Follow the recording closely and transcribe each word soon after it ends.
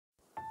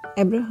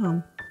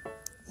Abraham,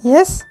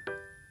 Yes,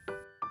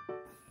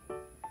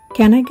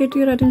 can I get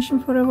your attention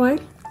for a while?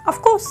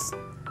 of course.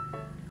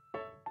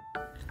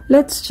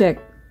 Let's check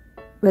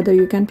whether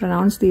you can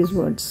pronounce these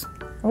words.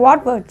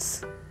 What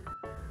words?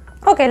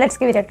 Okay, let's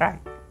give it a try.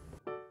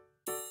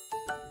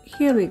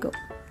 Here we go.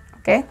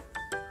 Okay.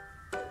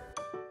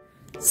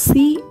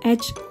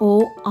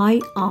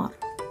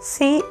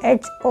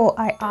 Choir.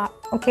 Choir.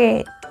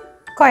 Okay.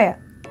 Choir.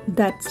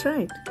 That's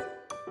right.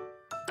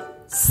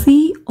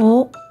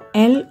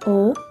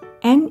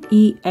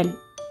 Colonel.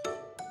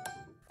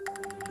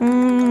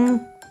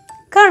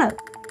 Colonel.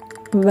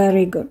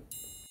 Very good.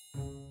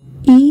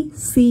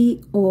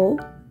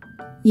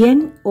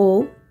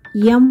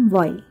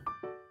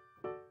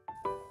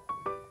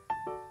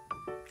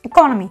 Economy.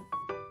 Economy.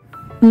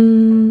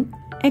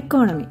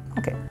 Economy.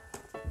 Okay.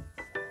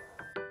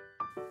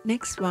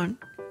 Next one.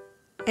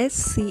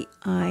 Scissors.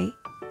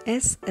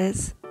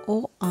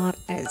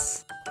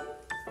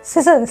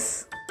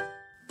 Scissors.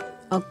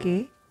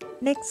 Okay.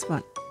 Next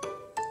one.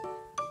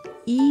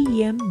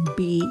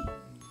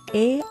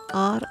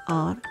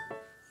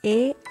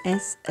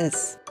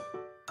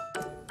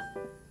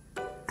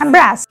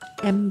 Embarrass.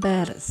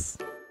 Embarrass.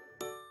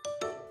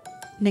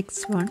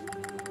 Next one.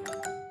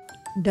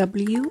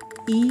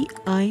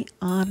 Weird.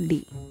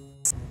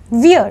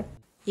 Weird.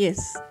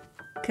 Yes,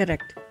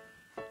 correct.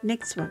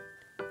 Next one.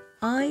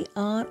 Irony.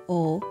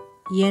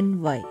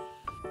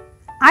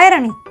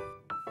 Irony.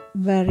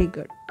 Very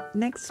good.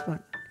 Next one.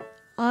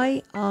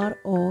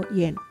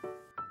 Iron.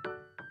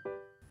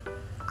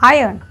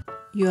 Iron.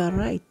 You are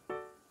right.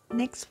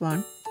 Next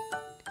one.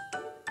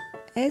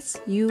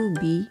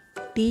 Subtle.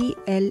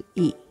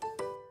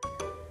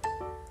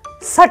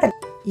 Subtle.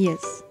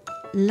 Yes.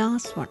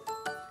 Last one.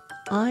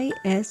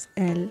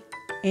 Island.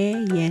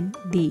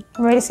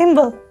 Very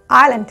simple.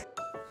 Island.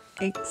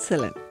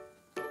 Excellent.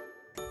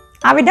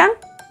 Are we done?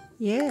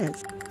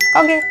 Yes.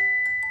 Okay.